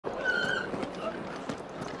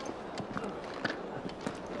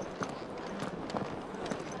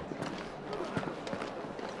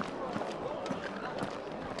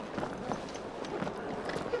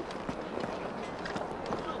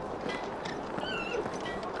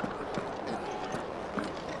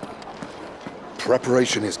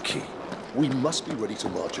Preparation is key. We must be ready to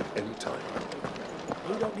march at any time.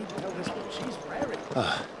 You don't need to tell this one. She's raring.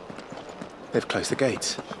 Ah, they've closed the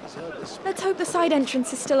gates. Let's hope the side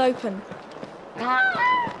entrance is still open.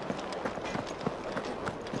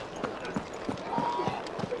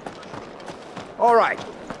 All right.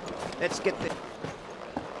 Let's get the...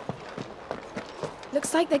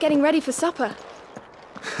 Looks like they're getting ready for supper.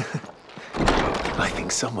 I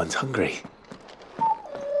think someone's hungry.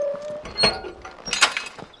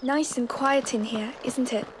 Nice and quiet in here,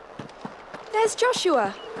 isn't it? There's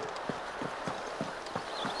Joshua.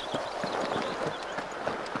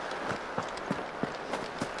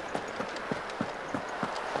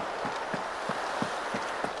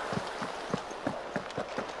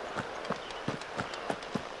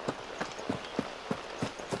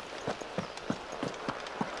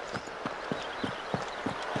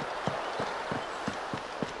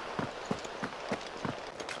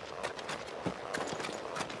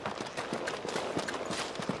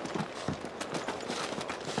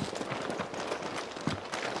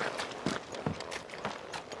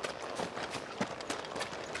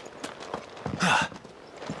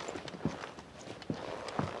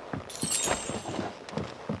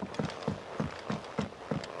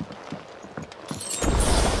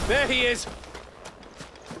 There he is!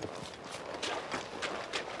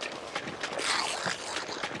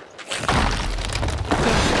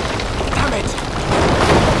 Damn it!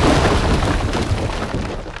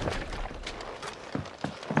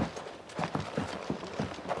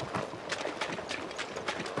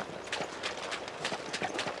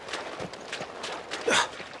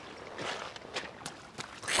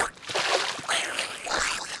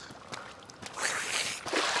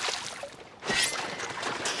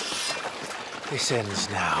 This ends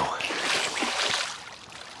now.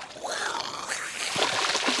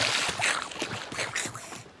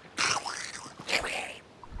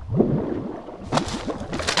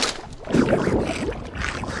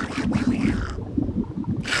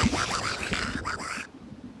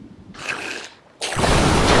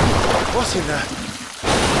 What's in there?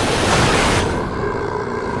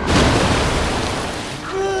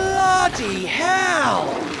 Bloody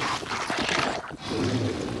hell!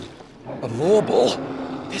 A law ball?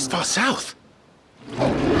 This far south?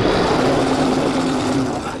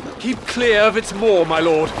 Keep clear of its maw, my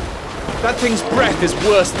lord. That thing's breath is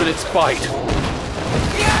worse than its bite.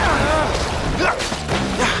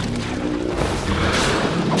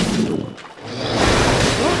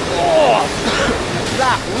 Oh,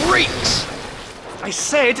 that reeks! I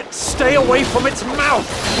said, stay away from its mouth!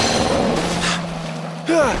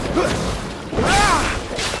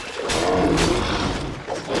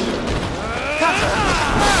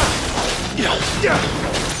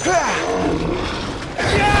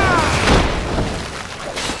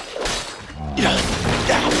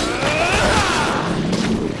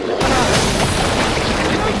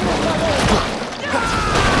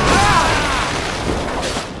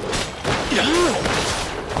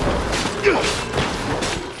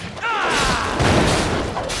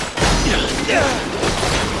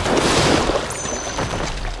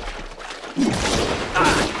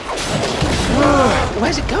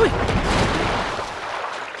 Where's it going?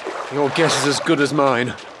 Your guess is as good as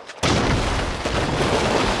mine.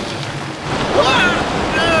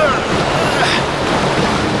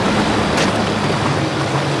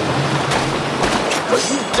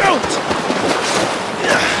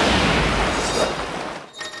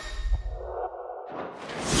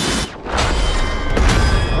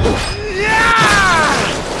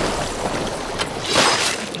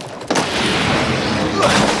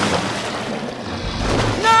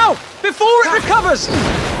 Before it recovers!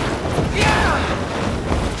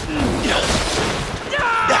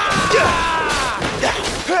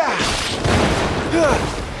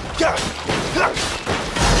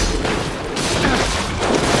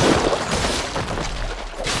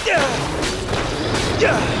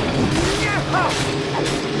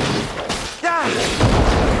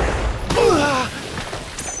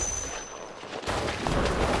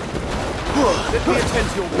 Let me attend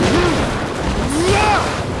to your... Yeah!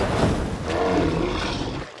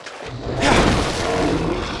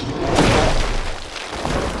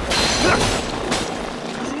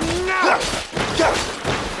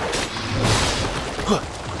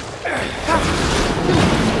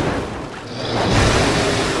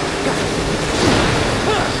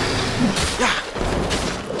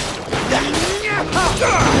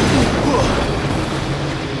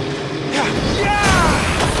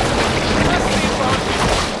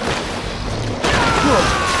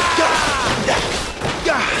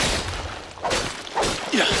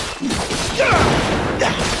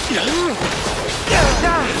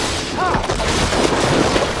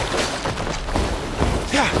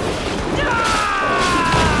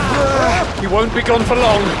 won't be gone for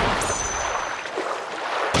long.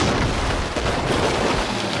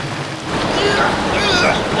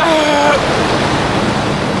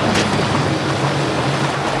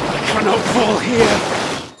 I cannot fall here.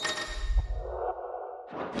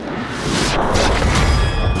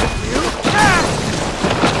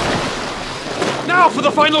 Now for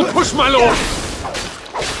the final push, my lord!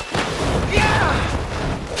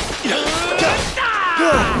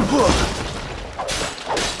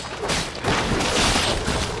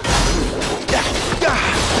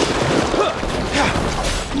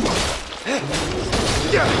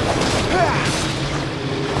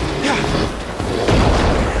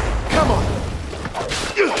 Come on.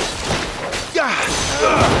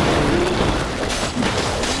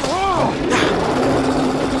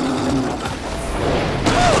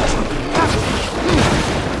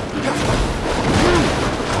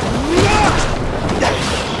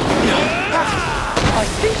 I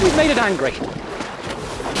think we've made it angry.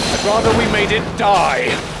 I'd rather we made it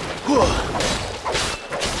die.